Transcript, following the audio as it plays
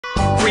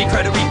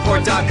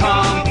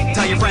freecreditreport.com.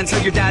 Tell your friends,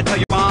 tell your dad, tell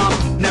your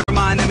mom. Never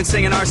mind, they've been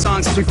singing our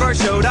songs since we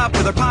first showed up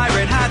with our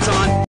pirate hats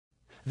on.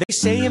 They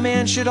say a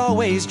man should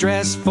always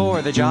dress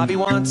for the job he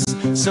wants.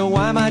 So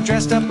why am I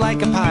dressed up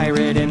like a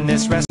pirate in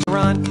this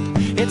restaurant?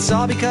 It's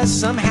all because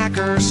some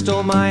hacker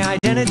stole my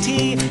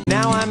identity.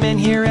 Now I'm in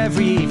here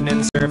every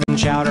evening serving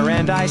chowder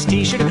and iced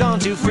tea. Should have gone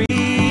to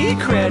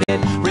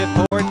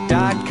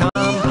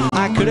freecreditreport.com.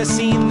 I could have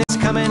seen this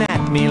coming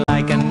at me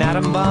like an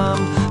atom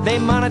bomb. They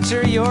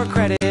monitor your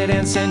credit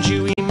and send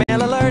you email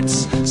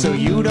alerts, so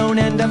you don't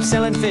end up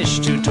selling fish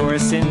to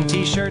tourists in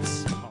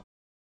t-shirts.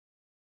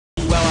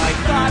 Well, I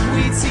thought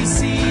we'd see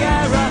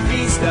Sierra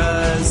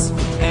Vistas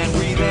and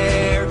breathe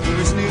air through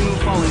his new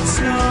falling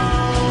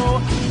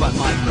snow, but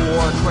my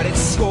poor credit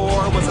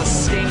score was a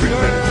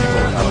stinker.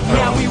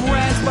 Now we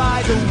rent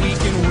by the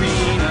week in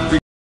Reno.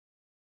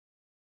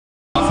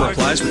 Offer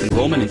applies with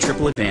enrollment and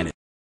triple advantage.